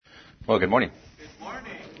Well, good morning. Good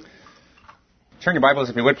morning. Turn your Bibles,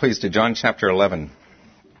 if you would, please, to John chapter 11.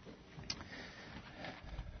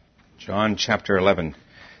 John chapter 11.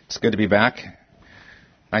 It's good to be back.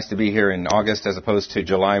 Nice to be here in August as opposed to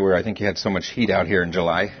July, where I think you had so much heat out here in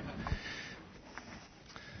July.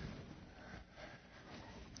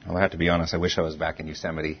 Well, I have to be honest, I wish I was back in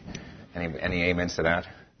Yosemite. Any amens to that?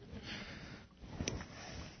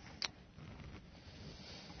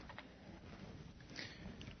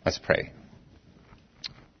 Let's pray.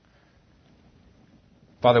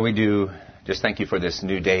 Father, we do just thank you for this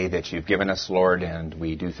new day that you've given us, Lord, and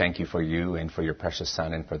we do thank you for you and for your precious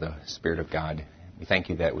Son and for the Spirit of God. We thank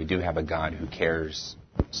you that we do have a God who cares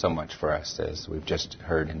so much for us, as we've just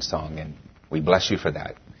heard in song, and we bless you for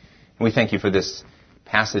that. And we thank you for this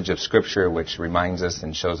passage of Scripture which reminds us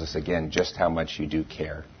and shows us again just how much you do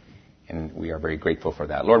care, and we are very grateful for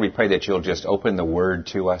that. Lord, we pray that you'll just open the Word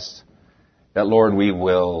to us, that, Lord, we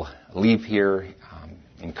will leave here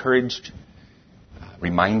encouraged,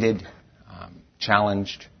 reminded,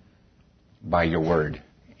 challenged by your word,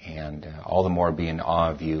 and all the more be in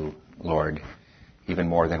awe of you, Lord, even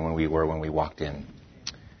more than when we were when we walked in.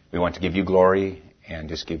 We want to give you glory and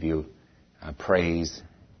just give you praise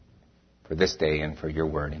for this day and for your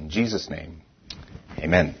word. In Jesus' name,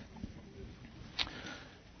 amen.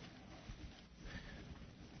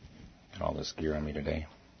 Got all this gear on me today.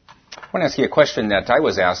 I want to ask you a question that I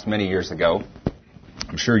was asked many years ago.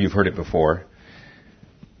 I'm sure you've heard it before,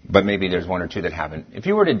 but maybe there's one or two that haven't. If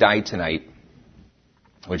you were to die tonight,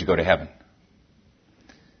 would you go to heaven?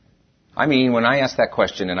 I mean, when I ask that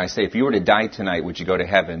question and I say, if you were to die tonight, would you go to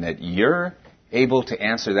heaven, that you're able to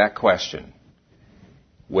answer that question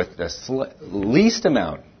with the least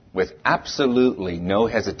amount, with absolutely no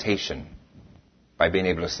hesitation, by being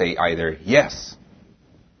able to say either yes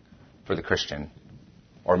for the Christian,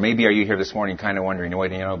 or maybe are you here this morning kind of wondering, wait,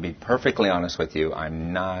 to be perfectly honest with you,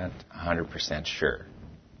 I'm not 100% sure.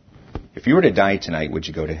 If you were to die tonight, would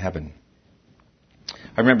you go to heaven?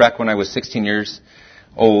 I remember back when I was 16 years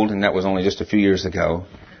old, and that was only just a few years ago,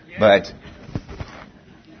 but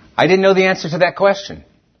I didn't know the answer to that question.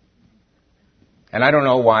 And I don't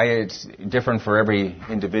know why it's different for every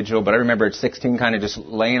individual, but I remember at 16 kind of just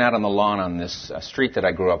laying out on the lawn on this street that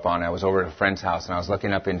I grew up on. I was over at a friend's house, and I was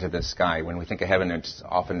looking up into the sky. When we think of heaven, it's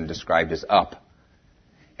often described as up.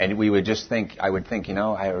 And we would just think, I would think,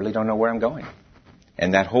 I really don't know where I'm going.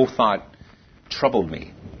 And that whole thought troubled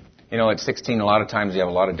me. At 16, a lot of times you have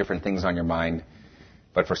a lot of different things on your mind.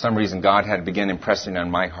 But for some reason, God had begun impressing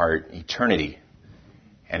on my heart eternity.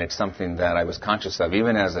 And it's something that I was conscious of,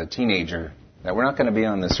 even as a teenager, that we're not going to be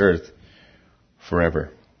on this earth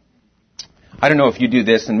forever. I don't know if you do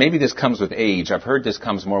this, and maybe this comes with age. I've heard this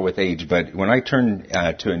comes more with age, but when I turn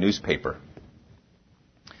to a newspaper,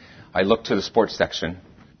 I look to the sports section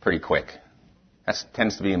pretty quick. That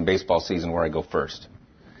tends to be in baseball season where I go first.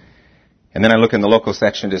 And then I look in the local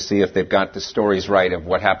section to see if they've got the stories right of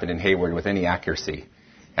what happened in Hayward with any accuracy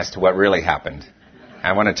as to what really happened.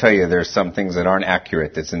 I want to tell you there's some things that aren't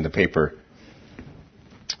accurate that's in the paper.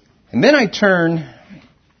 And then I turn,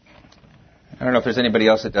 I don't know if there's anybody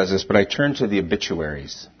else that does this, but I turn to the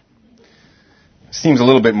obituaries. It seems a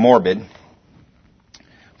little bit morbid,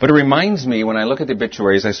 but it reminds me when I look at the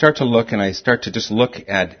obituaries, I start to look and I start to just look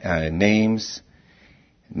at names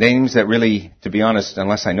that really, to be honest,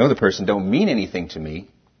 unless I know the person, don't mean anything to me.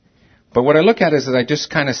 But what I look at is that I just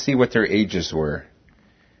kind of see what their ages were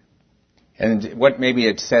and what maybe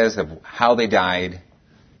it says of how they died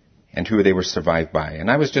and who they were survived by. And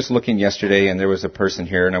I was just looking yesterday, and there was a person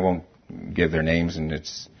here, and I won't give their names, and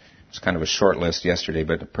it's kind of a short list yesterday,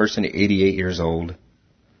 but a person 88 years old,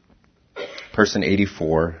 person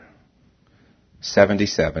 84,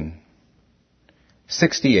 77,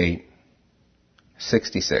 68,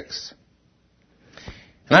 66.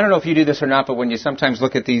 And I don't know if you do this or not, but when you sometimes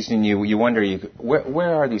look at these and you wonder,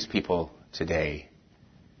 where are these people today?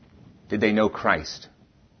 Did they know Christ?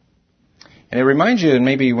 And it reminds you, and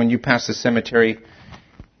maybe when you pass the cemetery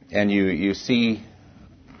and you see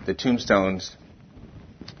the tombstones,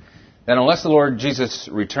 that unless the Lord Jesus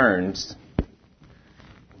returns,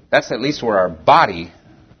 that's at least where our body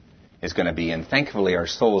is going to be, and thankfully our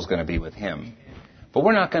soul is going to be with Him. But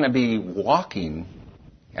we're not going to be walking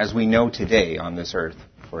as we know today on this earth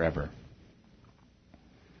forever.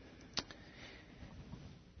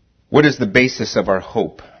 What is the basis of our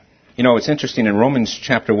hope? It's interesting in Romans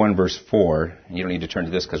chapter 1, verse 4, and you don't need to turn to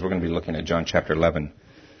this because we're going to be looking at John chapter 11.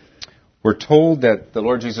 We're told that the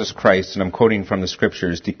Lord Jesus Christ, and I'm quoting from the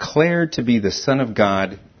Scriptures, declared to be the Son of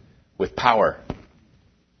God with power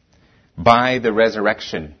by the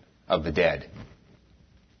resurrection of the dead.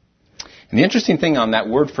 And the interesting thing on that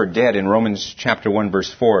word for dead in Romans chapter 1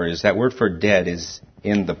 verse 4 is that word for dead is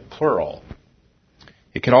in the plural.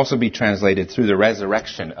 It could also be translated through the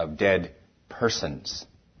resurrection of dead persons.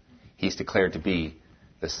 He's declared to be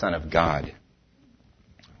the Son of God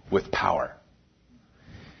with power.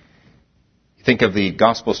 You think of the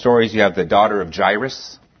gospel stories, you have the daughter of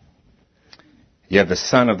Jairus. You have the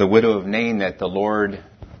son of the widow of Nain that the Lord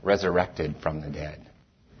resurrected from the dead.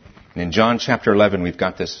 And in John chapter 11, we've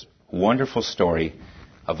got this wonderful story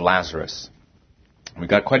of Lazarus. We've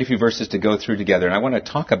got quite a few verses to go through together, and I want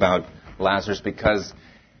to talk about Lazarus because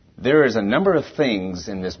there is a number of things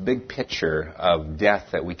in this big picture of death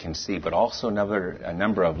that we can see, but also a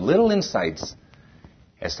number of little insights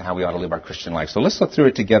as to how we ought to live our Christian life. So let's look through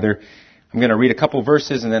it together. I'm going to read a couple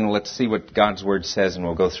verses, and then let's see what God's Word says, and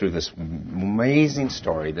we'll go through this amazing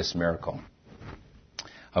story, this miracle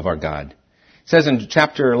of our God. It says in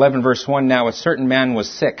chapter 11, verse 1, "Now a certain man was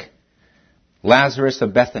sick, Lazarus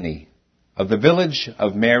of Bethany, of the village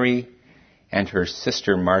of Mary and her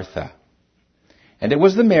sister Martha. And it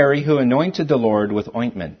was the Mary who anointed the Lord with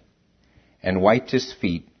ointment and wiped his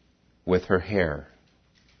feet with her hair,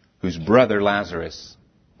 whose brother Lazarus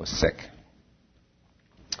was sick."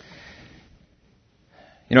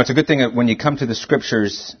 You know, it's a good thing when you come to the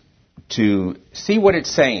Scriptures to see what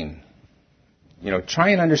it's saying. You know, try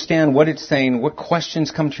and understand what it's saying, what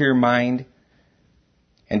questions come to your mind,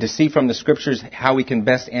 and to see from the Scriptures how we can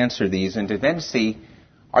best answer these, and to then see,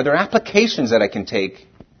 are there applications that I can take,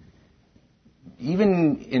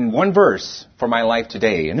 even in one verse, for my life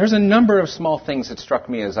today? And there's a number of small things that struck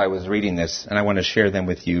me as I was reading this, and I want to share them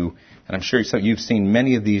with you. And I'm sure you've seen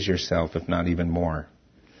many of these yourself, if not even more.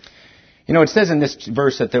 You know, it says in this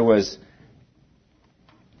verse that there was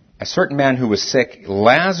a certain man who was sick,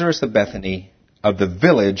 Lazarus of Bethany, of the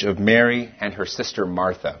village of Mary and her sister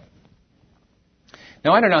Martha.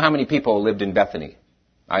 Now, I don't know how many people lived in Bethany.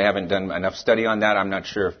 I haven't done enough study on that. I'm not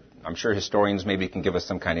sure. I'm sure historians maybe can give us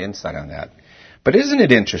some kind of insight on that. But isn't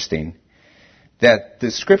it interesting that the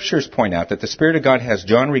Scriptures point out that the Spirit of God has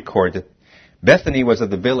John record that Bethany was of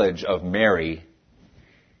the village of Mary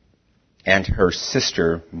and her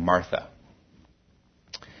sister Martha.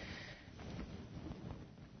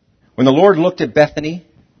 When the Lord looked at Bethany,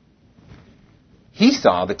 he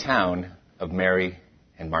saw the town of Mary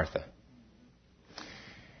and Martha.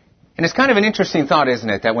 And it's kind of an interesting thought, isn't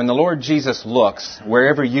it, that when the Lord Jesus looks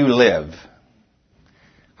wherever you live,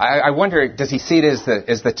 I wonder, does he see it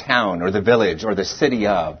as the town or the village or the city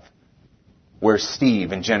of where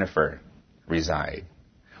Steve and Jennifer reside?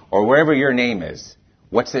 Or wherever your name is,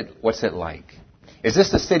 what's it like? Is this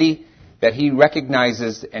the city that he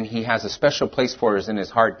recognizes and he has a special place for us in his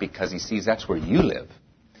heart because he sees that's where you live?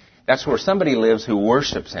 That's where somebody lives who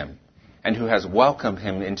worships him and who has welcomed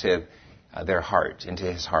him into their heart, into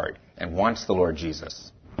his heart, and wants the Lord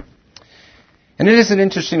Jesus. And it isn't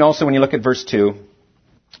interesting also when you look at verse 2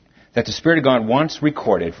 that the Spirit of God wants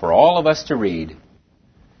recorded for all of us to read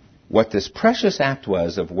what this precious act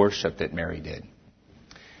was of worship that Mary did.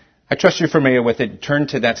 I trust you're familiar with it. Turn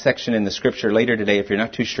to that section in the Scripture later today if you're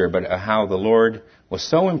not too sure, but how the Lord was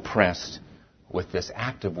so impressed with this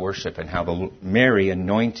act of worship and how Mary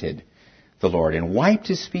anointed the Lord and wiped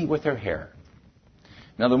his feet with her hair.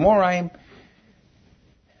 Now, the more I'm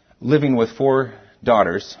living with 4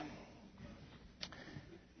 daughters,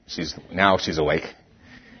 she's awake,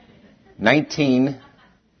 19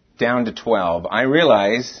 down to 12, I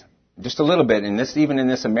realize just a little bit even in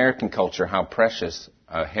this American culture, how precious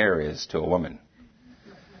hair is to a woman.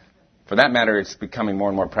 For that matter, it's becoming more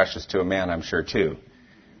and more precious to a man, I'm sure, too.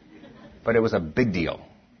 But it was a big deal.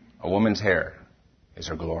 A woman's hair is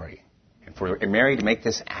her glory. And for Mary to make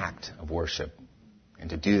this act of worship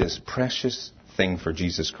and to do this precious thing for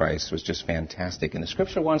Jesus Christ was just fantastic. And the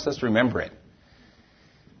Scripture wants us to remember it.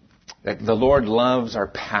 That the Lord loves our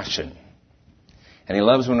passion. And he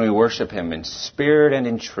loves when we worship him in spirit and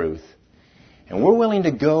in truth. And we're willing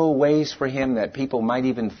to go ways for him that people might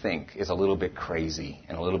even think is a little bit crazy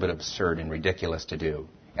and a little bit absurd and ridiculous to do.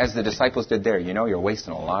 As the disciples did there. You know, you're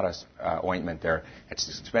wasting a lot of ointment there. It's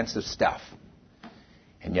expensive stuff.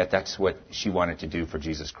 And yet that's what she wanted to do for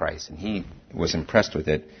Jesus Christ. And he was impressed with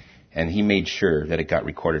it. And he made sure that it got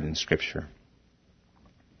recorded in Scripture.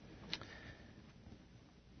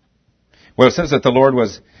 Well, it says that the Lord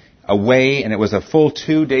was away, and it was a full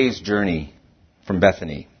 2 days' journey from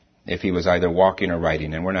Bethany, if he was either walking or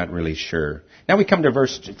riding, and we're not really sure. Now we come to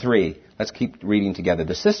verse 3. Let's keep reading together.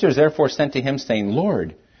 The sisters therefore sent to him, saying,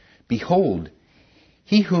 "Lord, behold,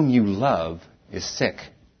 he whom you love is sick."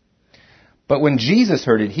 But when Jesus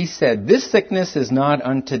heard it, he said, "This sickness is not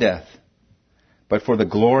unto death, but for the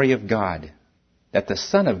glory of God, that the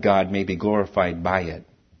Son of God may be glorified by it.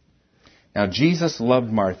 Now Jesus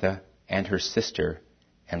loved Martha and her sister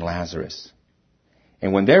and Lazarus.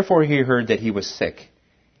 And when therefore he heard that he was sick,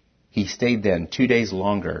 he stayed then 2 days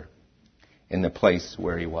longer in the place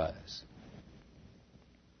where he was.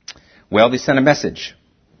 Well, they sent a message.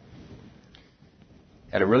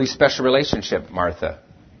 Had a really special relationship, Martha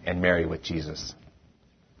and Mary, with Jesus.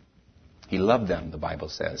 He loved them, the Bible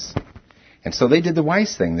says. And so they did the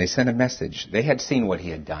wise thing. They sent a message. They had seen what he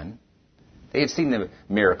had done. They had seen the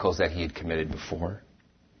miracles that he had committed before.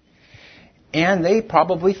 And they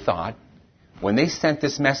probably thought, when they sent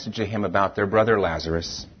this message to him about their brother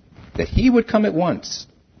Lazarus, that he would come at once.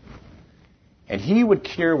 And he would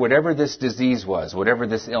cure whatever this disease was, whatever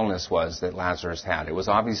this illness was that Lazarus had. It was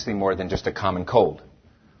obviously more than just a common cold.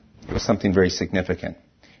 It was something very significant.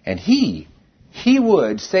 And he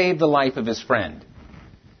would save the life of his friend.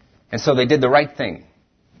 And so they did the right thing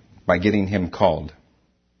by getting him called.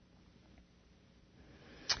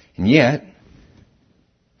 And yet,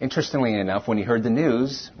 interestingly enough, when he heard the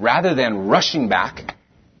news, rather than rushing back,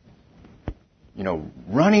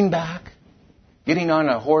 running back, getting on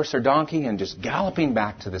a horse or donkey and just galloping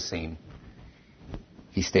back to the scene,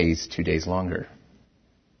 he stays 2 days longer.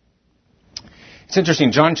 It's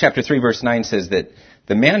interesting. John chapter 3 verse 9 says that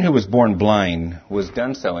the man who was born blind was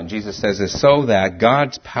done so, and Jesus says this, so that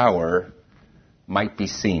God's power might be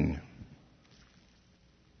seen.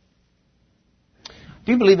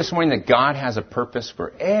 Do you believe this morning that God has a purpose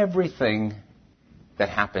for everything that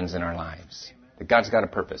happens in our lives? That God's got a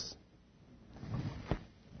purpose?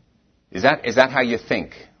 Is that how you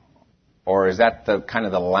think? Or is that the kind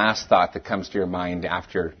of the last thought that comes to your mind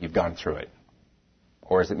after you've gone through it?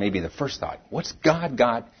 Or is it maybe the first thought? What's God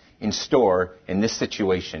got in store in this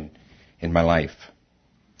situation in my life?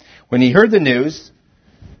 When he heard the news,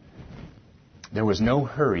 there was no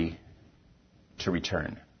hurry to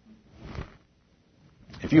return.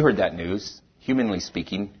 If you heard that news, humanly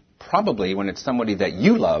speaking, probably when it's somebody that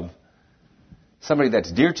you love, somebody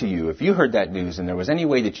that's dear to you, if you heard that news and there was any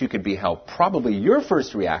way that you could be helped, probably your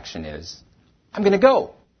first reaction is, I'm going to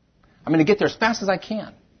go. I'm going to get there as fast as I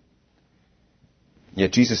can.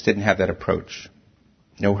 Yet Jesus didn't have that approach.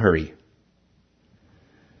 No hurry.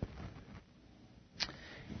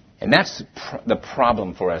 And that's the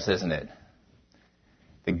problem for us, isn't it?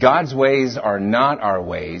 That God's ways are not our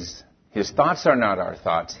ways. His thoughts are not our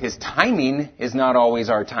thoughts. His timing is not always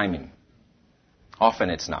our timing.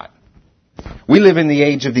 Often it's not. We live in the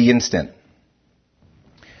age of the instant.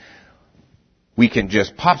 We can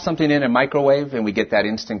just pop something in a microwave and we get that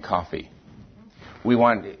instant coffee. We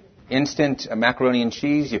want instant macaroni and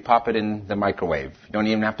cheese, you pop it in the microwave. You don't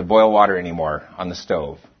even have to boil water anymore on the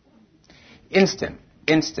stove. Instant,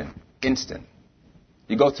 instant, instant.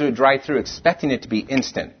 You go through a drive-thru expecting it to be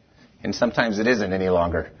instant, and sometimes it isn't any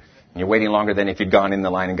longer. And you're waiting longer than if you'd gone in the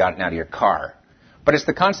line and gotten out of your car. But it's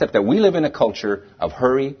the concept that we live in a culture of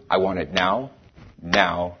hurry. I want it now,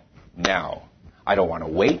 now, now. I don't want to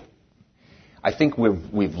wait. I think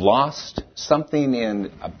we've lost something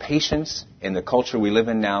in patience in the culture we live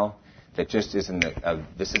in now that just isn't,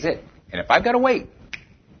 this is it. And if I've got to wait,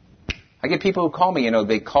 I get people who call me,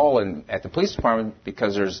 they call at the police department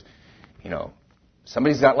because there's,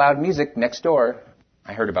 somebody's got loud music next door.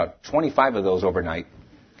 I heard about 25 of those overnight.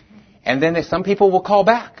 And then some people will call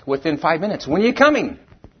back within 5 minutes. When are you coming?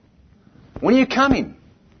 When are you coming?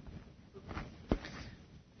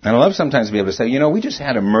 And I love sometimes to be able to say, we just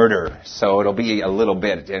had a murder, so it'll be a little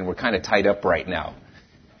bit, and we're kind of tied up right now.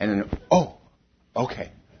 And then, oh,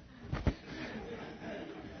 okay.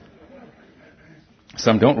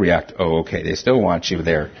 Some don't react, oh, okay. They still want you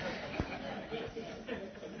there.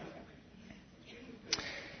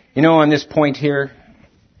 On this point here,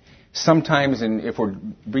 sometimes, and if we're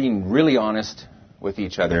being really honest with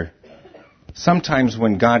each other, sometimes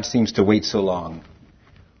when God seems to wait so long,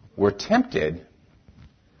 we're tempted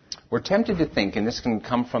to think, and this can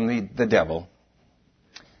come from the devil,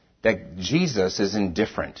 that Jesus is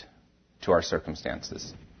indifferent to our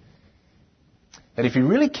circumstances. That if he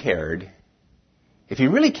really cared,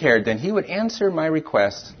 then he would answer my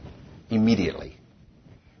request immediately,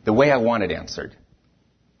 the way I want it answered,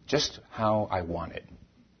 just how I want it.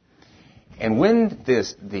 And when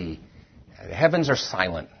the heavens are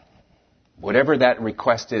silent, whatever that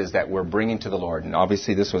request is that we're bringing to the Lord, and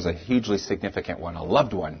obviously this was a hugely significant one, a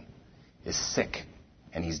loved one is sick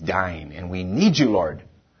and he's dying, and we need you, Lord.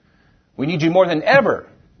 We need you more than ever.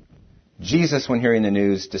 Jesus, when hearing the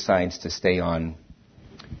news, decides to stay on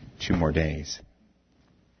 2 more days.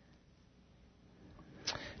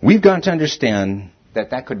 We've got to understand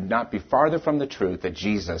that could not be farther from the truth that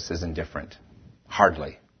Jesus is indifferent.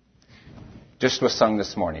 Hardly. just was sung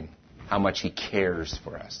this morning, how much He cares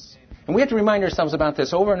for us. And we have to remind ourselves about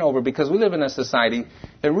this over and over because we live in a society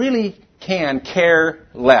that really can care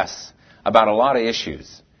less about a lot of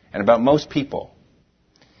issues and about most people.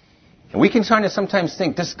 And we can kind of sometimes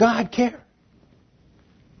think, does God care?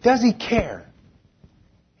 Does He care?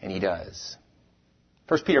 And He does.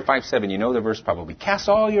 1 Peter 5:7, you know the verse probably. Cast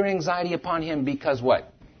all your anxiety upon Him because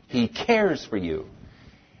what? He cares for you.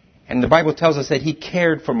 And the Bible tells us that He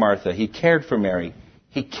cared for Martha. He cared for Mary.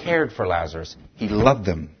 He cared for Lazarus. He loved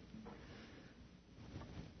them.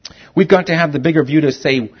 We've got to have the bigger view to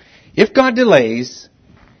say, if God delays,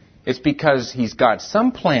 it's because He's got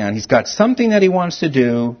some plan. He's got something that He wants to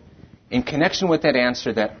do in connection with that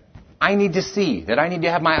answer that I need to see, that I need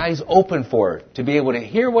to have my eyes open for, to be able to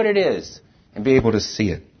hear what it is and be able to see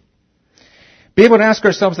it. Be able to ask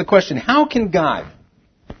ourselves the question, how can God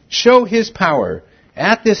show His power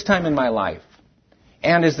at this time in my life?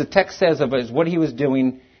 And as the text says of what He was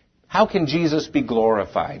doing, how can Jesus be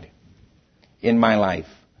glorified in my life?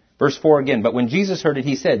 Verse 4 again, but when Jesus heard it,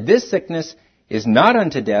 He said, this sickness is not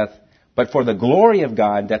unto death, but for the glory of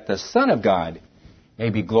God, that the Son of God may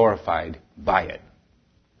be glorified by it.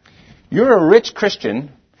 You're a rich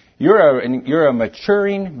Christian, you're a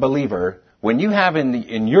maturing believer when you have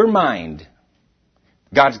in your mind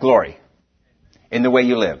God's glory in the way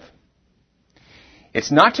you live.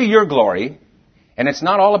 It's not to your glory, and it's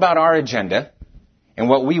not all about our agenda and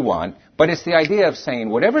what we want, but it's the idea of saying,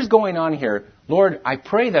 whatever's going on here, Lord, I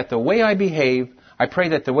pray that the way I behave, I pray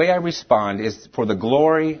that the way I respond is for the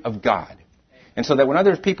glory of God. And so that when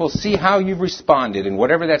other people see how you've responded in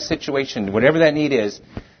whatever that situation, whatever that need is,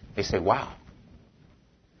 they say, wow.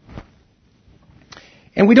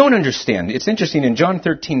 And we don't understand. It's interesting, in John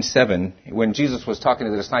 13:7, when Jesus was talking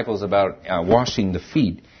to the disciples about washing the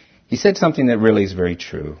feet, He said something that really is very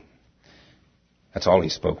true. That's all He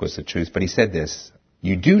spoke was the truth. But He said this,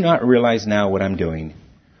 you do not realize now what I'm doing,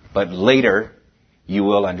 but later you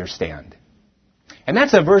will understand. And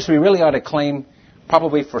that's a verse we really ought to claim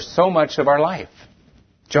probably for so much of our life.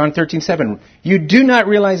 John 13:7, you do not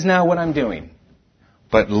realize now what I'm doing,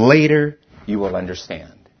 but later you will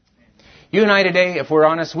understand. You and I today, if we're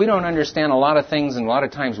honest, we don't understand a lot of things and a lot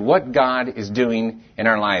of times what God is doing in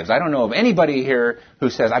our lives. I don't know of anybody here who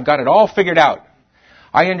says, I've got it all figured out.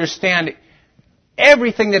 I understand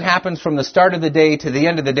everything that happens from the start of the day to the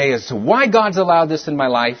end of the day as to why God's allowed this in my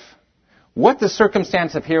life, what the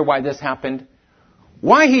circumstance of here, why this happened,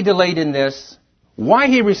 why He delayed in this, why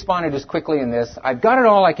He responded as quickly in this. I've got it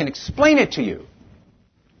all. I can explain it to you.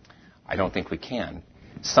 I don't think we can.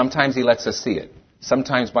 Sometimes He lets us see it.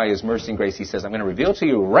 Sometimes by His mercy and grace, He says, I'm going to reveal to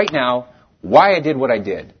you right now why I did what I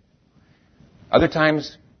did. Other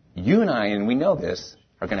times, you and I, and we know this,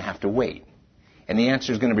 are going to have to wait. And the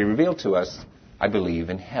answer is going to be revealed to us, I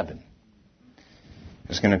believe, in heaven.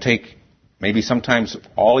 It's going to take maybe sometimes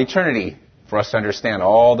all eternity for us to understand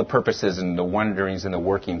all the purposes and the wonderings and the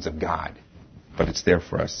workings of God. But it's there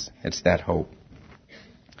for us. It's that hope.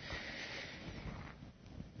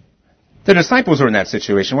 The disciples were in that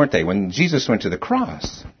situation, weren't they? When Jesus went to the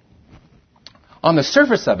cross, on the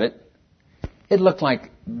surface of it, it looked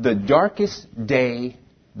like the darkest day,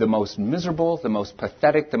 the most miserable, the most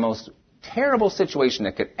pathetic, the most terrible situation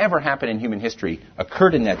that could ever happen in human history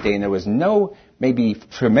occurred in that day. And there was no, maybe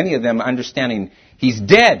for many of them, understanding He's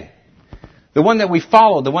dead. The one that we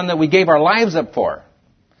followed, the one that we gave our lives up for,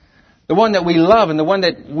 the one that we love and the one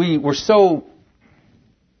that we were so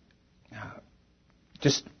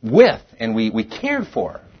just with and we cared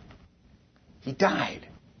for. He died.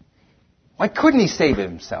 Why couldn't He save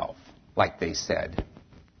Himself, like they said?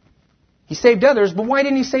 He saved others, but why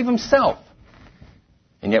didn't He save Himself?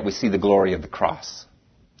 And yet we see the glory of the cross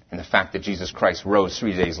and the fact that Jesus Christ rose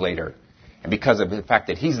 3 days later. And because of the fact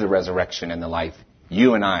that He's the resurrection and the life,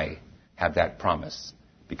 you and I have that promise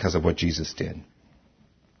because of what Jesus did.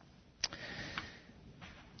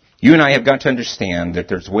 You and I have got to understand that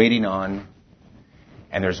there's waiting on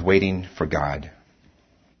and there's waiting for God.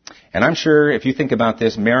 And I'm sure if you think about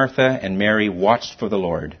this, Martha and Mary watched for the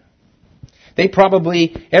Lord. They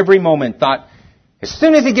probably every moment thought, as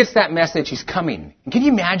soon as He gets that message, He's coming. And can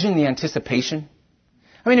you imagine the anticipation?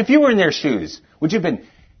 I mean, if you were in their shoes, would you have been,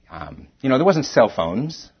 there wasn't cell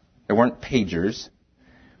phones. There weren't pagers.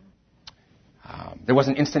 There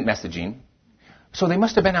wasn't instant messaging. So they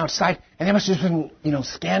must have been outside, and they must have been,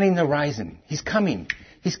 scanning the horizon. He's coming.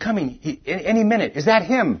 He's coming. Any minute. Is that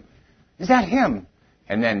Him? Is that Him?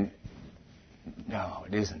 And then, no,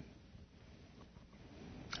 it isn't.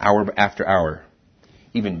 Hour after hour,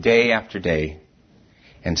 even day after day,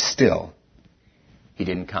 and still, He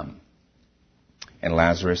didn't come. And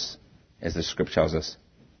Lazarus, as the script tells us,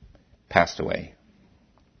 passed away.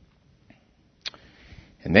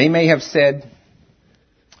 And they may have said,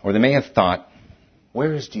 or they may have thought,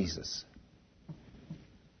 where is Jesus?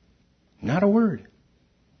 Not a word.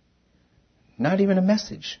 Not even a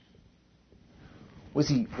message. Was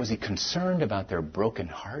he concerned about their broken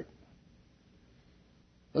heart?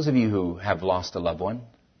 Those of you who have lost a loved one,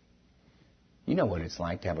 you know what it's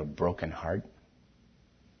like to have a broken heart.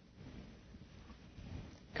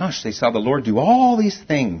 Gosh, they saw the Lord do all these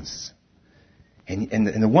things. And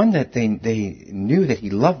the one that they knew that He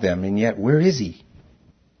loved them, and yet where is He?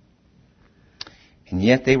 And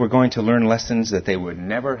yet they were going to learn lessons that they would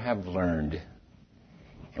never have learned.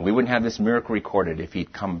 And we wouldn't have this miracle recorded if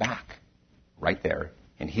He'd come back right there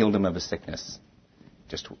and healed them of a sickness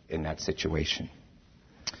just in that situation.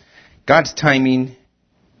 God's timing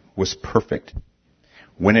was perfect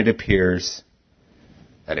when it appears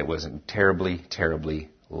that it wasn't terribly, terribly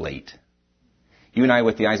late. You and I,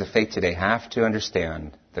 with the eyes of faith today, have to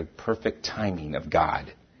understand the perfect timing of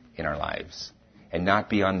God in our lives and not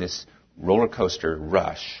be on this roller coaster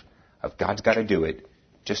rush of God's got to do it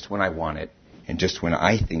just when I want it and just when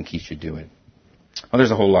I think He should do it. Well,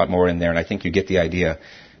 there's a whole lot more in there, and I think you get the idea.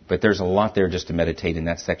 But there's a lot there just to meditate in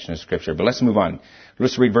that section of Scripture. But let's move on.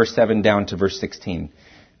 Let's read verse 7 down to verse 16.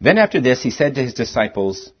 Then after this, He said to His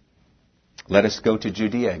disciples, let us go to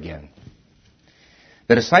Judea again.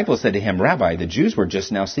 The disciples said to Him, Rabbi, the Jews were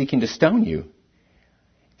just now seeking to stone you.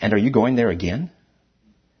 And are you going there again?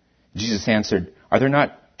 Jesus answered, are there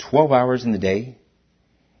not 12 hours in the day?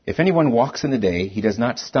 If anyone walks in the day, he does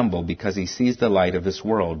not stumble because he sees the light of this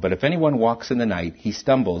world. But if anyone walks in the night, he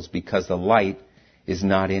stumbles because the light is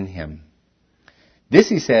not in him. This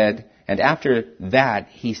He said, and after that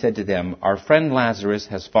He said to them, our friend Lazarus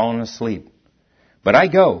has fallen asleep. But I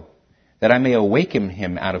go, that I may awaken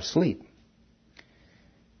him out of sleep.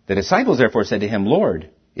 The disciples therefore said to Him, Lord,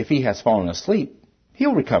 if he has fallen asleep,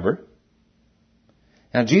 he'll recover.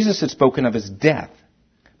 Now Jesus had spoken of his death,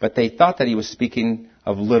 but they thought that He was speaking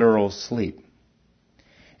of literal sleep.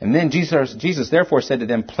 And then Jesus therefore said to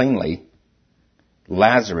them plainly,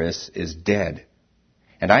 Lazarus is dead.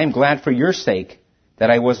 And I am glad for your sake that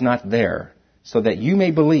I was not there, so that you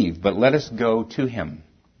may believe, but let us go to him.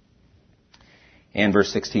 And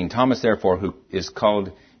verse 16, Thomas therefore, who is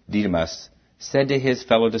called Didymus, said to his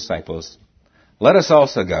fellow disciples, let us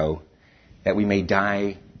also go, that we may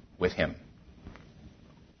die with him.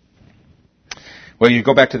 Well, you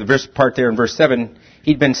go back to the verse part there in verse 7.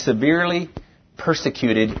 He'd been severely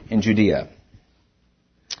persecuted in Judea.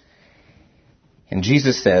 And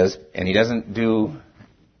Jesus says, and He doesn't do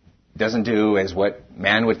as what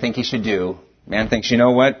man would think he should do. Man thinks, you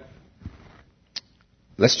know what?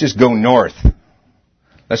 Let's just go north.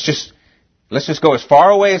 Let's just go as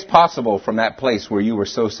far away as possible from that place where you were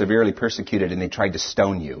so severely persecuted and they tried to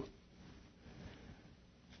stone you.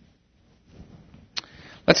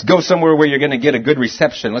 Let's go somewhere where you're going to get a good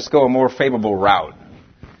reception. Let's go a more favorable route.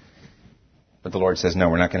 But the Lord says, no,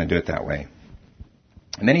 we're not going to do it that way.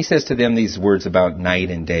 And then He says to them these words about night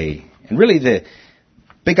and day. And really the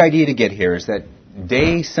big idea to get here is that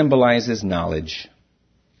day symbolizes knowledge,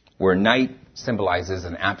 where night symbolizes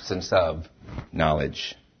an absence of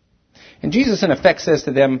knowledge. And Jesus, in effect, says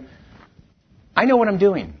to them, I know what I'm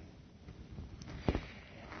doing.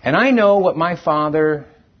 And I know what my Father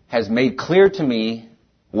has made clear to me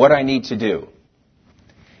what I need to do.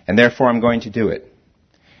 And therefore I'm going to do it.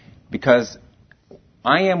 Because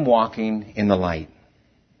I am walking in the light.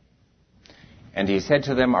 And He said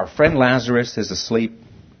to them, our friend Lazarus is asleep,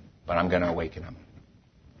 but I'm going to awaken him.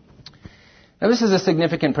 Now this is a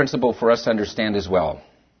significant principle for us to understand as well.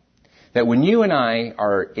 That when you and I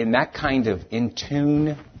are in that kind of in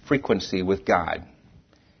tune frequency with God,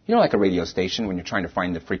 you know, like a radio station when you're trying to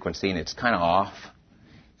find the frequency and it's kind of off.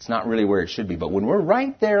 It's not really where it should be. But when we're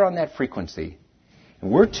right there on that frequency, and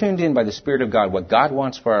we're tuned in by the Spirit of God, what God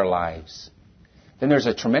wants for our lives, then there's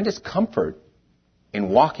a tremendous comfort in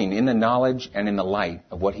walking in the knowledge and in the light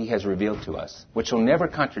of what He has revealed to us, which will never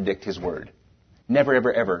contradict His Word. Never,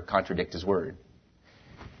 ever, ever contradict His Word.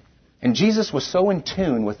 And Jesus was so in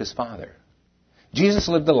tune with His Father. Jesus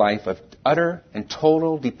lived a life of utter and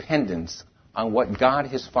total dependence on what God,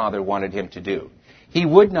 His Father, wanted Him to do. He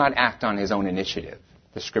would not act on His own initiative,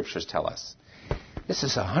 the Scriptures tell us. This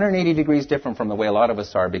is 180 degrees different from the way a lot of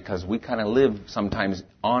us are, because we kind of live sometimes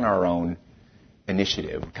on our own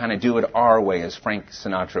initiative. Kind of do it our way, as Frank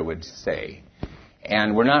Sinatra would say.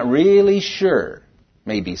 And we're not really sure,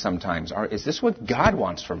 maybe sometimes, is this what God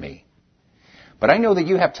wants for me? But I know that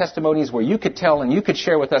you have testimonies where you could tell and you could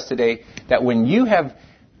share with us today that when you have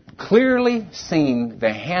clearly seen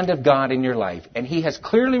the hand of God in your life, and He has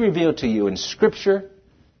clearly revealed to you in Scripture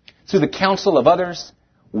through the counsel of others,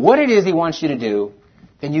 what it is He wants you to do,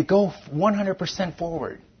 then you go 100%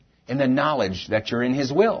 forward in the knowledge that you're in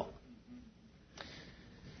His will.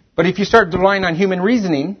 But if you start relying on human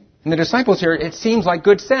reasoning, and the disciples here, it seems like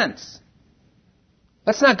good sense.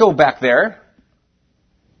 Let's not go back there.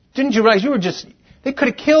 Didn't you realize they could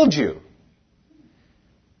have killed you?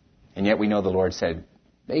 And yet we know the Lord said,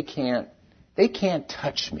 they can't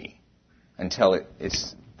touch me until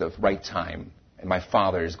it's the right time. And my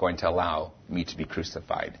Father is going to allow me to be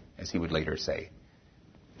crucified, as He would later say.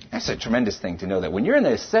 That's a tremendous thing to know that when you're in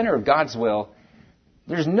the center of God's will,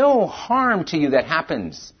 there's no harm to you that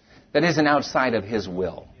happens that isn't outside of His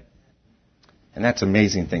will. And that's an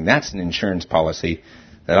amazing thing. That's an insurance policy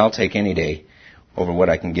that I'll take any day over what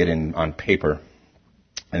I can get in on paper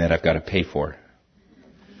and that I've got to pay for.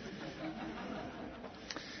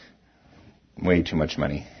 Way too much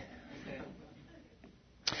money.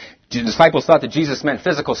 The disciples thought that Jesus meant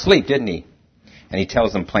physical sleep, didn't He? And He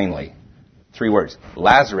tells them plainly. 3 words.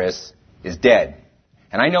 Lazarus is dead.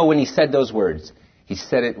 And I know when He said those words, He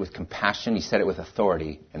said it with compassion, He said it with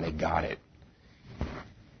authority, and they got it.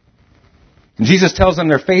 And Jesus tells them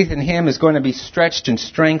their faith in Him is going to be stretched and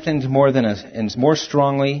strengthened and more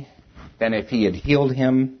strongly than if He had healed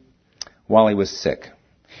him while he was sick.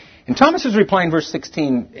 And Thomas is replying, verse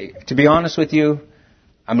 16, to be honest with you,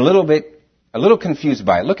 I'm a little confused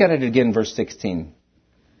by it. Look at it again, verse 16.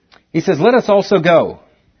 He says, let us also go,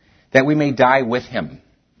 that we may die with Him.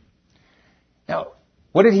 Now,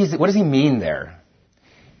 what does He mean there?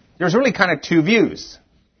 There's really kind of 2 views.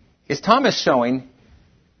 Is Thomas showing,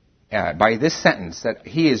 by this sentence, that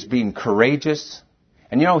he is being courageous?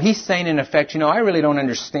 And he's saying in effect, I really don't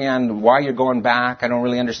understand why you're going back. I don't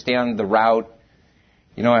really understand the route.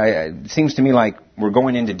 It seems to me like we're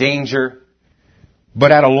going into danger.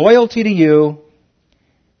 But out of loyalty to you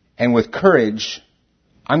and with courage,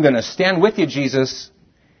 I'm going to stand with you, Jesus.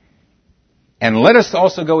 And let us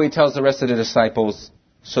also go, he tells the rest of the disciples,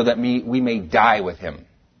 so that we may die with Him.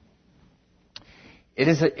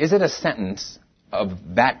 Is it a sentence of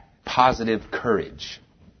that positive courage?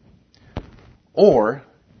 Or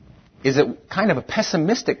is it kind of a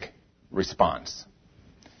pessimistic response?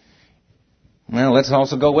 Well, let's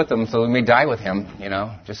also go with Him so we may die with Him,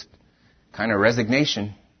 just kind of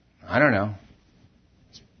resignation. I don't know.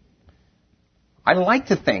 I like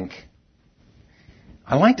to think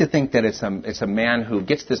that it's a man who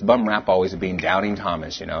gets this bum rap always of being Doubting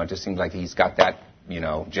Thomas. It just seems like he's got that,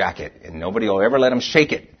 jacket, and nobody will ever let him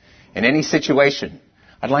shake it in any situation.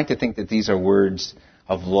 I'd like to think that these are words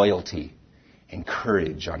of loyalty and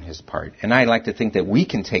courage on his part. And I'd like to think that we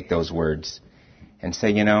can take those words and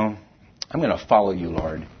say, I'm going to follow you,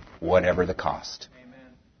 Lord, whatever the cost. Amen.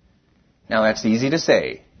 Now, that's easy to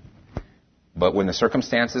say, but when the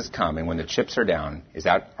circumstances come and when the chips are down, is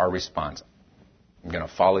that our response? I'm going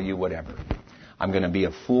to follow you whatever. I'm going to be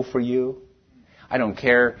a fool for you. I don't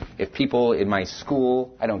care if people in my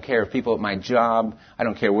school, I don't care if people at my job, I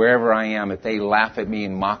don't care wherever I am, if they laugh at me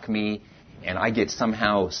and mock me and I get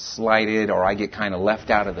somehow slighted or I get kind of left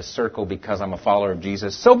out of the circle because I'm a follower of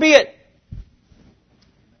Jesus, so be it.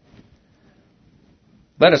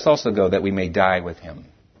 Let us also go that we may die with Him.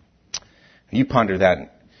 You ponder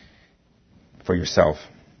that for yourself.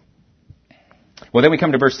 Well, then we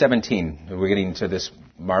come to verse 17. We're getting to this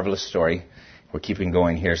marvelous story. We're keeping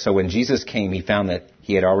going here. So when Jesus came, He found that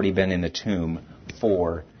He had already been in the tomb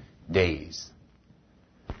 4 days.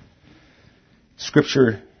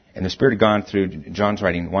 Scripture and the Spirit of God through John's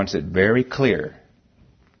writing wants it very clear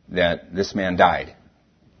that this man died.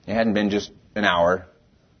 It hadn't been just an hour,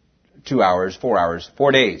 2 hours, 4 hours,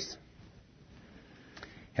 4 days.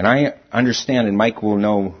 And I understand, and Mike will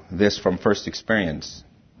know this from first experience,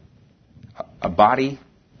 a body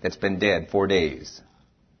that's been dead 4 days,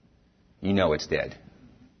 you know it's dead.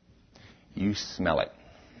 You smell it.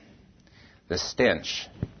 The stench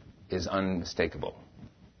is unmistakable.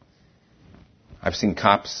 I've seen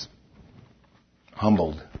cops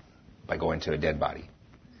humbled by going to a dead body.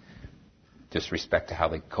 Disrespect to how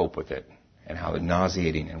they cope with it and how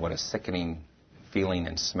nauseating and what a sickening feeling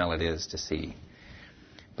and smell it is to see.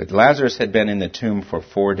 But Lazarus had been in the tomb for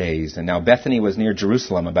 4 days, and now Bethany was near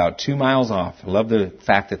Jerusalem, about 2 miles off. I love the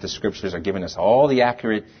fact that the Scriptures are giving us all the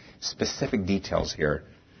accurate, specific details here.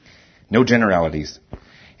 No generalities.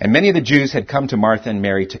 And many of the Jews had come to Martha and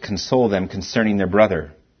Mary to console them concerning their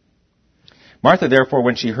brother. Martha, therefore,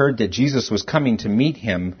 when she heard that Jesus was coming to meet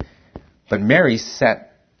him, let me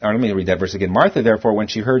read that verse again. Martha, therefore, when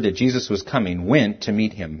she heard that Jesus was coming, went to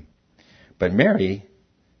meet him. But Mary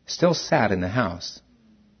still sat in the house.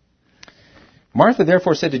 Martha,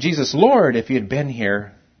 therefore, said to Jesus, Lord, if you had been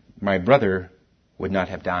here, my brother would not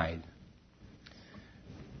have died.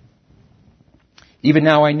 Even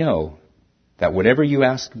now I know that whatever you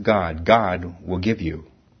ask God, God will give you.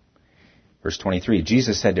 Verse 23,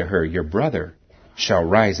 Jesus said to her, your brother shall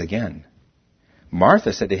rise again.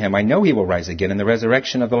 Martha said to him, I know he will rise again in the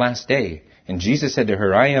resurrection of the last day. And Jesus said to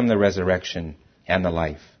her, I am the resurrection and the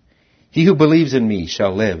life. He who believes in me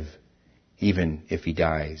shall live, even if he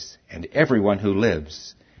dies. And everyone who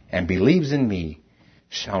lives and believes in me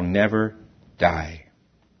shall never die.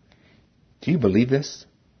 Do you believe this?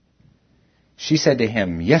 She said to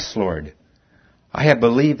him, yes, Lord. I have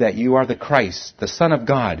believed that you are the Christ, the Son of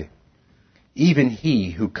God, even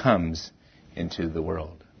he who comes into the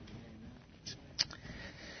world.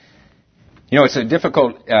 You know, it's a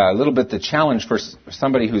difficult, little bit the challenge for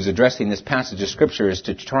somebody who's addressing this passage of Scripture is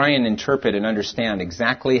to try and interpret and understand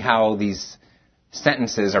exactly how these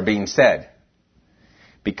sentences are being said.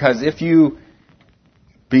 Because if you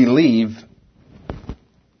believe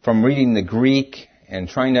from reading the Greek and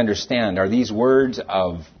trying to understand, are these words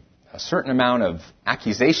of a certain amount of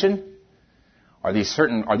accusation? Are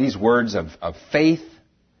these words of faith?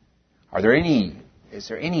 Is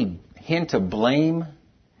there any hint of blame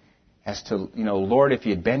as to, Lord, if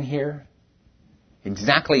you had been here?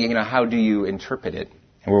 Exactly, how do you interpret it?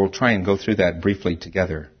 And we'll try and go through that briefly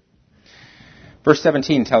together. Verse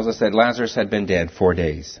 17 tells us that Lazarus had been dead 4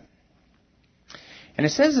 days. And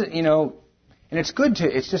it says, and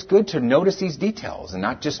it's just good to notice these details and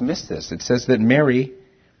not just miss this. It says that Mary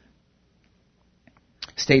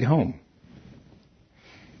stayed home.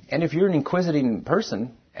 And if you're an inquisitive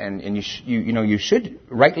person, and you should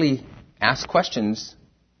rightly ask questions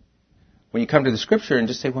when you come to the Scripture and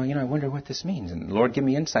just say, well, I wonder what this means. And Lord, give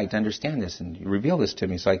me insight to understand this and reveal this to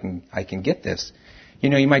me so I can get this.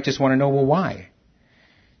 You might just want to know, well, why?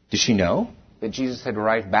 Did she know that Jesus had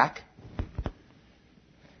arrived back?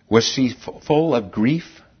 Was she full of grief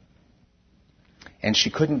and she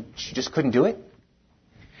just couldn't do it?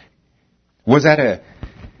 Was that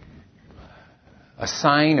a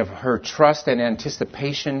sign of her trust and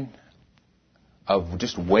anticipation of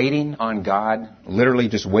just waiting on God, literally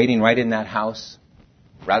just waiting right in that house,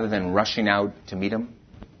 rather than rushing out to meet Him?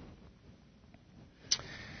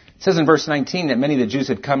 It says in verse 19 that many of the Jews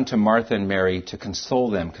had come to Martha and Mary to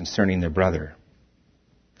console them concerning their brother.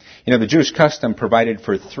 The Jewish custom provided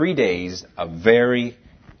for 3 days of very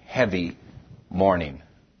heavy mourning.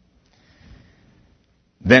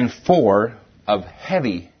 Then 4 of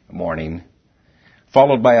heavy mourning,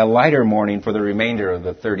 followed by a lighter mourning for the remainder of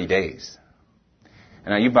the 30 days.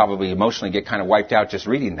 And now you probably emotionally get kind of wiped out just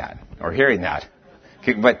reading that or hearing that.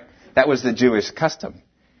 But that was the Jewish custom.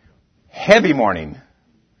 Heavy mourning,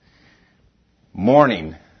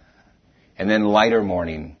 and then lighter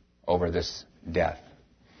mourning over this death.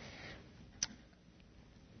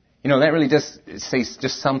 That really does say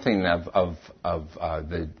just something of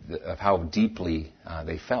how deeply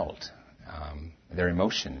they felt their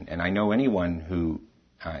emotion. And I know anyone who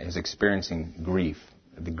is experiencing grief,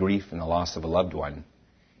 the grief and the loss of a loved one,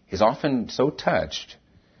 is often so touched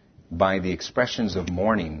by the expressions of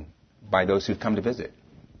mourning by those who've come to visit.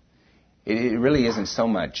 It really isn't so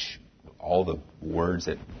much all the words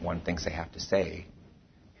that one thinks they have to say.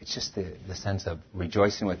 It's just the sense of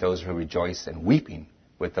rejoicing with those who rejoice and weeping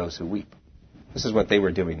with those who weep. This is what they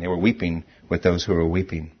were doing. They were weeping with those who were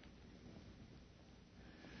weeping.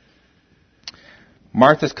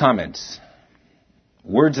 Martha's comments,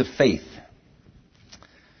 words of faith.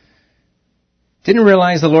 Didn't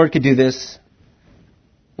realize the Lord could do this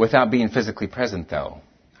without being physically present, though.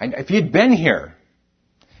 If you'd been here,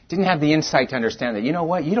 didn't have the insight to understand that, you know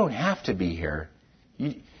what, you don't have to be here.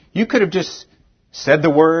 You could have just said the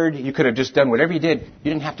word. You could have just done whatever you did.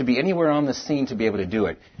 You didn't have to be anywhere on the scene to be able to do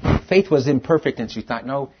it. Faith was imperfect, and she thought,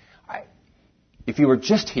 no, if you were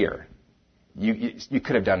just here, you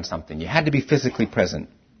could have done something. You had to be physically present,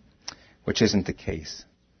 which isn't the case.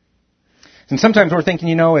 And sometimes we're thinking,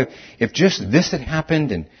 if just this had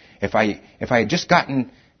happened, and if I had just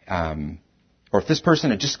gotten, or if this person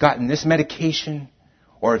had just gotten this medication,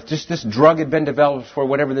 or if just this drug had been developed for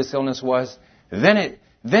whatever this illness was,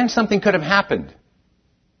 then something could have happened.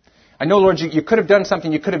 I know, Lord, you could have done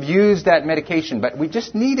something. You could have used that medication, but we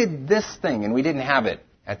just needed this thing, and we didn't have it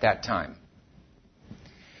at that time.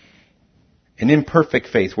 An imperfect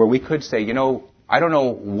faith where we could say, I don't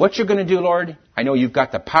know what you're going to do, Lord. I know you've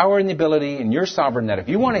got the power and the ability, and you're sovereign, that if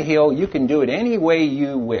you want to heal, you can do it any way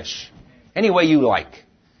you wish, any way you like.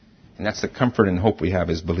 And that's the comfort and hope we have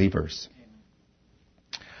as believers.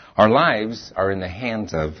 Our lives are in the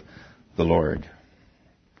hands of the Lord.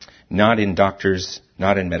 Not in doctors,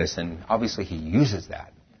 not in medicine. Obviously, He uses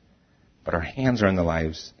that. But our hands are in the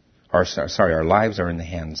lives Our lives are in the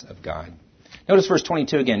hands of God. Notice verse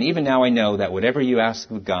 22 again. Even now I know that whatever you ask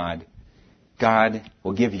of God, God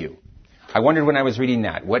will give you. I wondered when I was reading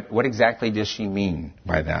that, what exactly does she mean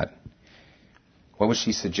by that? What was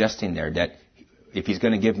she suggesting there? That if he's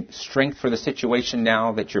going to give strength for the situation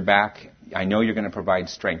now that you're back, I know you're going to provide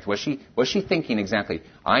strength. Was she thinking exactly,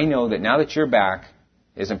 I know that now that you're back,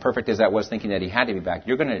 as imperfect as that was, thinking that he had to be back,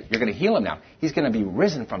 you're going to heal him now. He's going to be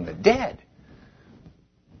risen from the dead.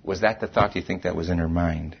 Was that the thought, do you think, that was in her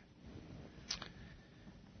mind?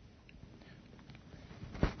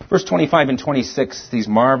 Verse 25 and 26, these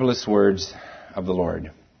marvelous words of the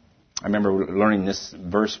Lord. I remember learning this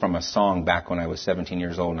verse from a song back when I was 17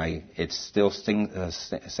 years old, and it still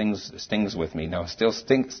stings with me. No, still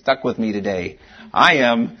stuck with me today. I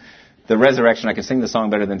am the resurrection. I can sing the song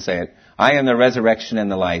better than say it. I am the resurrection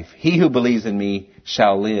and the life. He who believes in me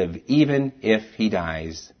shall live, even if he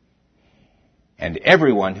dies. And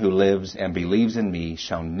everyone who lives and believes in me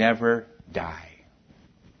shall never die.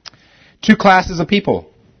 Two classes of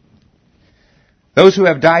people. Those who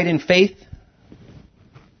have died in faith,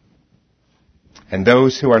 and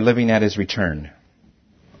those who are living at his return.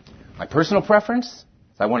 My personal preference is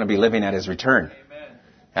I want to be living at his return. Amen.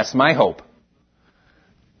 That's my hope.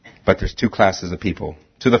 But there's two classes of people.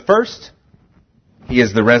 To the first, he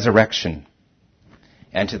is the resurrection.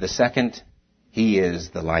 And to the second, he is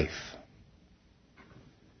the life.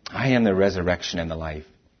 I am the resurrection and the life.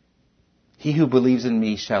 He who believes in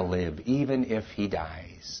me shall live, even if he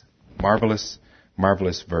dies. Marvelous,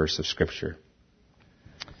 marvelous verse of Scripture.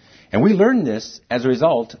 And we learn this as a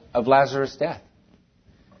result of Lazarus' death.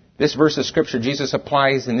 This verse of Scripture Jesus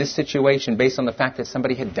applies in this situation based on the fact that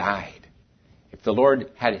somebody had died. If the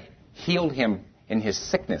Lord had healed him in his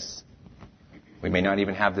sickness, we may not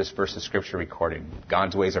even have this verse of Scripture recorded.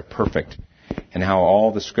 God's ways are perfect, and how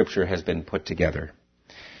all the Scripture has been put together.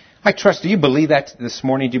 I trust, do you believe that this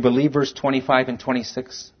morning? Do you believe verse 25 and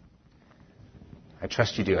 26? I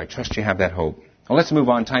trust you do. I trust you have that hope. Well, let's move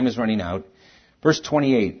on. Time is running out. Verse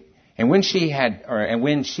 28. And when she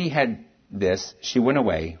had this, she went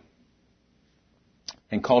away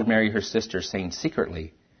and called Mary her sister, saying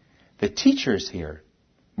secretly, the teacher is here.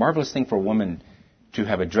 Marvelous thing for a woman to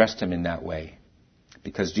have addressed him in that way.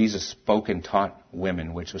 Because Jesus spoke and taught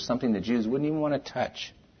women, which was something the Jews wouldn't even want to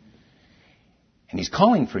touch. And he's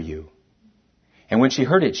calling for you. And when she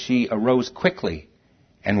heard it, she arose quickly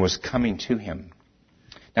and was coming to him.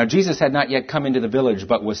 Now Jesus had not yet come into the village,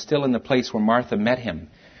 but was still in the place where Martha met him.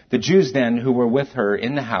 The Jews then, who were with her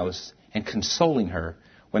in the house and consoling her,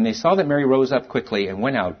 when they saw that Mary rose up quickly and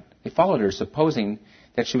went out, they followed her, supposing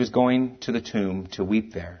that she was going to the tomb to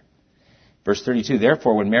weep there. Verse 32,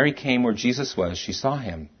 therefore, when Mary came where Jesus was, she saw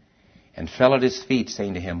him and fell at his feet,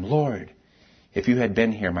 saying to him, Lord, if you had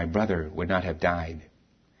been here, my brother would not have died.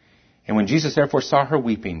 And when Jesus therefore saw her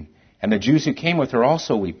weeping, and the Jews who came with her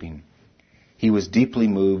also weeping, he was deeply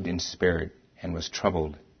moved in spirit and was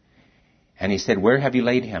troubled. And he said, where have you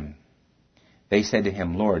laid him? They said to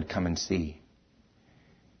him, Lord, come and see.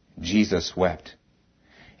 Jesus wept.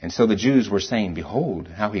 And so the Jews were saying, behold,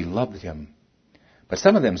 how he loved him. But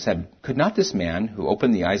some of them said, could not this man who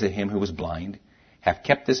opened the eyes of him who was blind have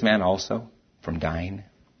kept this man also from dying?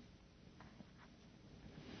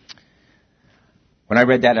 When I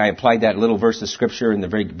read that, I applied that little verse of Scripture in the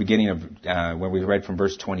very beginning of where we read from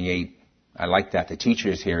verse 28. I like that. The teacher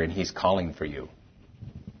is here and he's calling for you.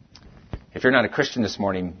 If you're not a Christian this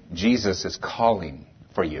morning, Jesus is calling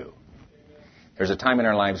for you. There's a time in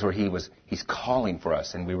our lives where he's calling for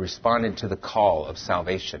us, and we responded to the call of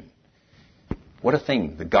salvation. What a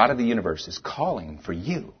thing. The God of the universe is calling for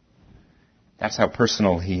you. That's how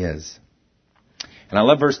personal he is. And I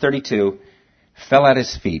love verse 32, fell at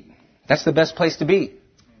his feet. That's the best place to be,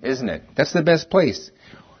 isn't it? That's the best place.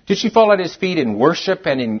 Did she fall at his feet in worship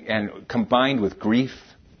and combined with grief?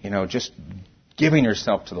 Just giving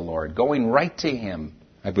herself to the Lord, going right to him.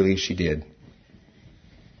 I believe she did.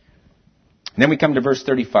 And then we come to verse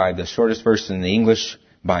 35, the shortest verse in the English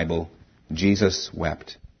Bible. Jesus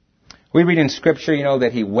wept. We read in Scripture,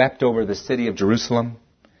 that he wept over the city of Jerusalem.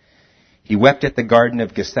 He wept at the Garden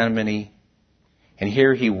of Gethsemane. And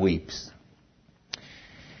here he weeps.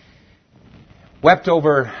 Wept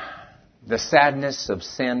over the sadness of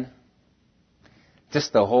sin.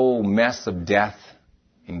 Just the whole mess of death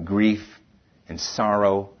and grief and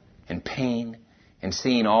sorrow and pain and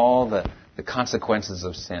seeing all the consequences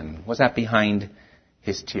of sin. Was that behind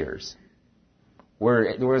his tears?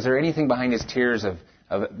 Was there anything behind his tears of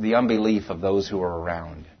the unbelief of those who were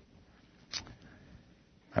around?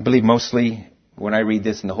 I believe mostly when I read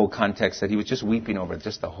this in the whole context that he was just weeping over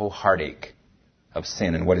just the whole heartache of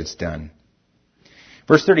sin and what it's done.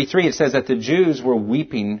 Verse 33, it says that the Jews were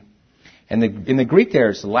weeping, and in the Greek there,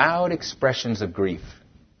 it's loud expressions of grief.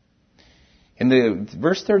 In the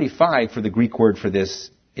verse 35, for the Greek word for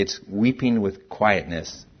this, it's weeping with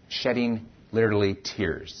quietness, shedding literally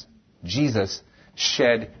tears. Jesus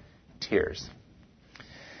shed tears.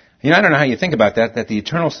 I don't know how you think about that the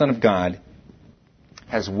eternal Son of God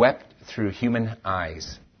has wept through human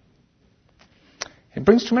eyes. It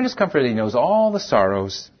brings tremendous comfort that He knows all the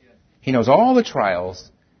sorrows. He knows all the trials.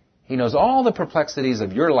 He knows all the perplexities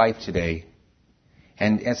of your life today.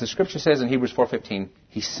 And as the Scripture says in Hebrews 4:15,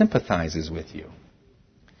 He sympathizes with you.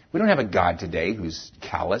 We don't have a God today who's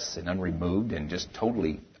callous and unremoved and just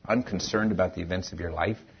totally unconcerned about the events of your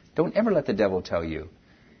life. Don't ever let the devil tell you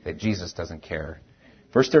that Jesus doesn't care.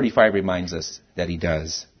 Verse 35 reminds us that He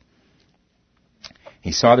does.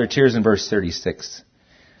 He saw their tears in verse 36.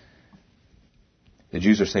 The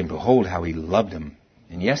Jews are saying, behold how He loved Him.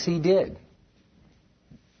 And yes, He did.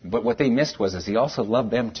 But what they missed was He also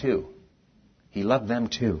loved them too. He loved them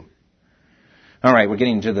too. All right, we're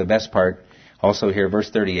getting to the best part. Also here, verse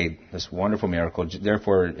 38, this wonderful miracle.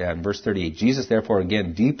 Therefore, verse 38, Jesus therefore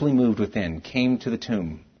again, deeply moved within, came to the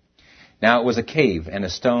tomb. Now it was a cave, and a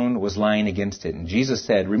stone was lying against it. And Jesus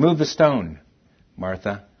said, remove the stone.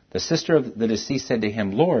 Martha, the sister of the deceased, said to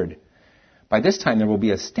Him, Lord, by this time there will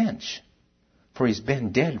be a stench, for he's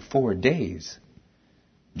been dead 4 days.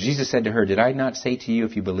 Jesus said to her, did I not say to you,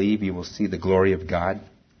 if you believe, you will see the glory of God?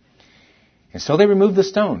 And so they removed the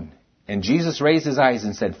stone. And Jesus raised His eyes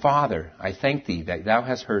and said, Father, I thank Thee that Thou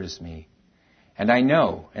hast heardest me. And I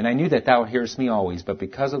knew that Thou hearest me always, but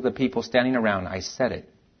because of the people standing around, I said it,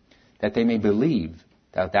 that they may believe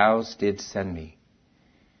that Thou didst send me.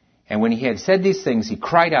 And when He had said these things, He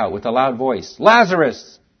cried out with a loud voice,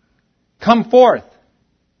 Lazarus, come forth!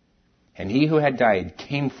 And he who had died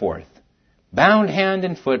came forth, bound hand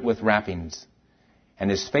and foot with wrappings,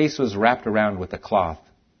 and his face was wrapped around with a cloth.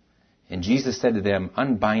 And Jesus said to them,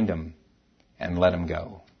 unbind him and let him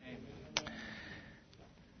go.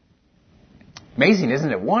 Amazing,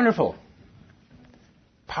 isn't it? Wonderful.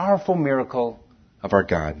 Powerful miracle of our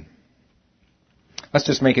God. Let's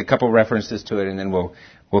just make a couple references to it and then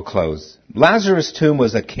we'll close. Lazarus' tomb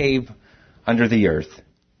was a cave under the earth,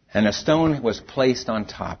 and a stone was placed on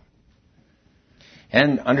top.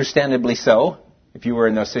 And understandably so, if you were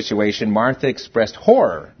in that situation, Martha expressed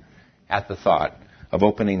horror at the thought of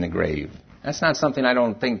opening the grave. That's not something I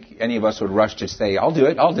don't think any of us would rush to say, I'll do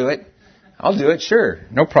it, sure,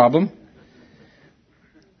 no problem.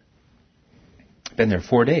 Been there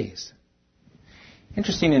 4 days.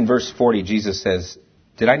 Interesting, in verse 40, Jesus says,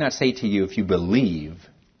 did I not say to you, if you believe,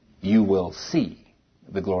 you will see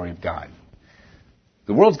the glory of God?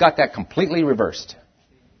 The world's got that completely reversed.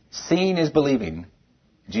 Seeing is believing.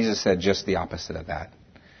 Jesus said just the opposite of that.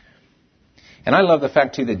 And I love the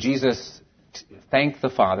fact, too, that Jesus thanked the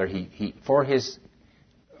Father. He for His,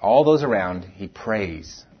 all those around, He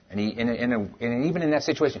prays. And even in that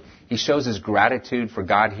situation, He shows His gratitude for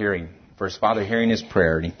God hearing, for His Father hearing His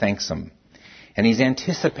prayer, and He thanks Him. And He's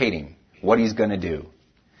anticipating what He's going to do.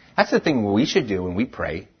 That's the thing we should do when we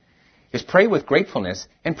pray, is pray with gratefulness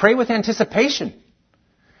and pray with anticipation.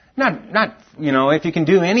 Not if you can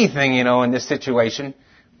do anything, in this situation,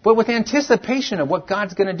 but with anticipation of what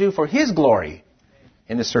God's going to do for His glory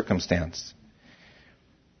in this circumstance.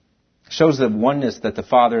 Shows the oneness that the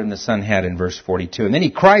Father and the Son had in verse 42. And then He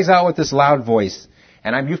cries out with this loud voice.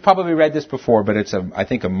 And you've probably read this before, but it's, I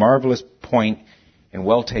think, a marvelous point and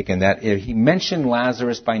well taken, that He mentioned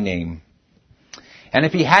Lazarus by name. And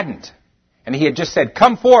if He hadn't, and He had just said,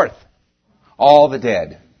 come forth, all the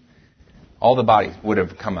dead, all the bodies would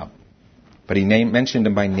have come up. But He mentioned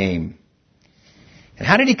him by name. And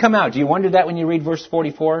how did He come out? Do you wonder that when you read verse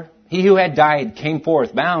 44? He who had died came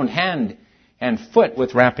forth, bound hand and foot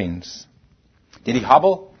with wrappings. Did He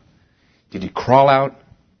hobble? Did He crawl out?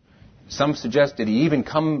 Some suggest, did He even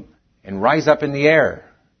come and rise up in the air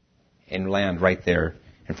and land right there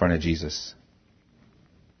in front of Jesus?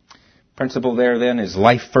 Principle there then is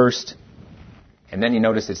life first. And then you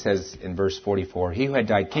notice it says in verse 44, he who had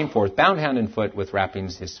died came forth, bound hand and foot with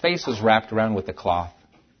wrappings. His face was wrapped around with a cloth.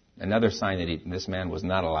 Another sign that this man was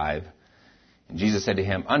not alive. And Jesus said to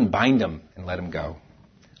him, unbind him and let him go.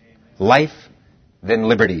 Amen. Life, then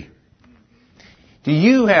liberty. Do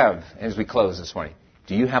you have, as we close this morning,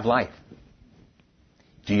 do you have life?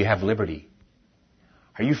 Do you have liberty?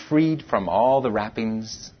 Are you freed from all the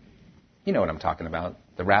wrappings? You know what I'm talking about.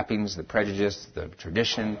 The wrappings, the prejudice, the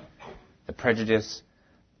tradition, the prejudice,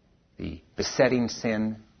 the besetting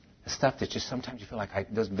sin, the stuff that just sometimes you feel like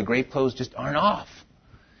the grave clothes just aren't off.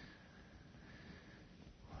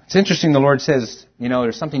 It's interesting, the Lord says,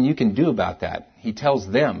 there's something you can do about that. He tells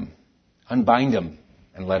them, unbind them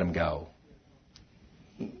and let them go.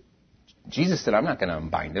 Jesus said, I'm not going to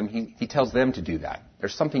unbind them. He tells them to do that.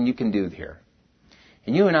 There's something you can do here.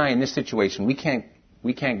 And you and I, in this situation, we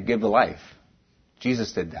can't give the life.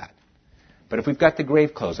 Jesus did that. But if we've got the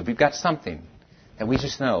grave clothes, if we've got something, then we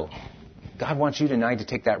just know God wants you tonight to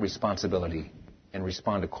take that responsibility and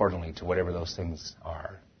respond accordingly to whatever those things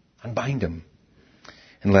are. Unbind them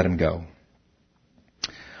and let them go.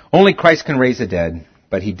 Only Christ can raise the dead,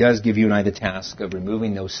 but he does give you and I the task of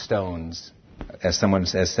removing those stones, as someone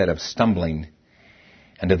has said, of stumbling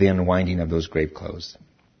and of the unwinding of those grave clothes.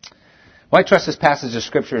 Well, I trust this passage of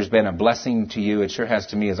Scripture has been a blessing to you. It sure has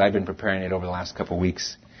to me as I've been preparing it over the last couple of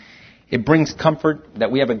weeks. It brings comfort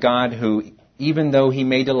that we have a God who, even though he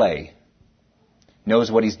may delay,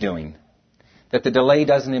 knows what he's doing. That the delay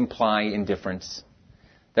doesn't imply indifference.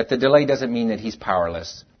 That the delay doesn't mean that he's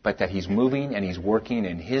powerless, but that he's moving and he's working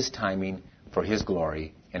in his timing for his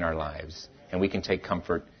glory in our lives. And we can take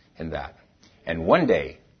comfort in that. And one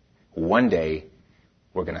day,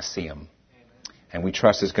 we're going to see him. And we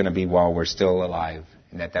trust it's going to be while we're still alive.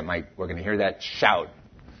 And we're going to hear that shout.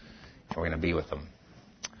 And we're going to be with him.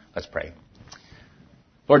 Let's pray.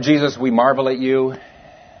 Lord Jesus, we marvel at you.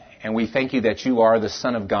 And we thank you that you are the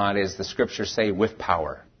Son of God, as the Scriptures say, with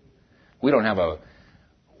power. We don't have a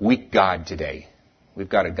weak God today. We've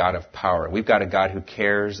got a God of power. We've got a God who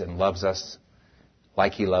cares and loves us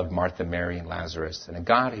like he loved Martha, Mary, and Lazarus. And a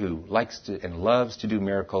God who likes to and loves to do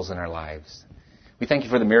miracles in our lives. We thank you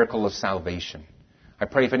for the miracle of salvation. I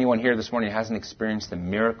pray if anyone here this morning hasn't experienced the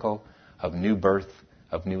miracle of new birth,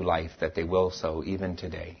 of new life, that they will so even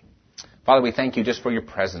today. Father, we thank you just for your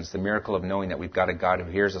presence, the miracle of knowing that we've got a God who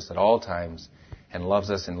hears us at all times and loves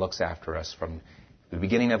us and looks after us from the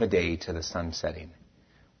beginning of a day to the sun setting.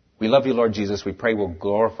 We love you, Lord Jesus. We pray we'll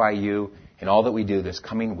glorify you in all that we do this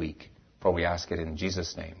coming week, for we ask it in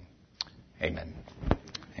Jesus' name. Amen.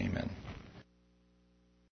 Amen.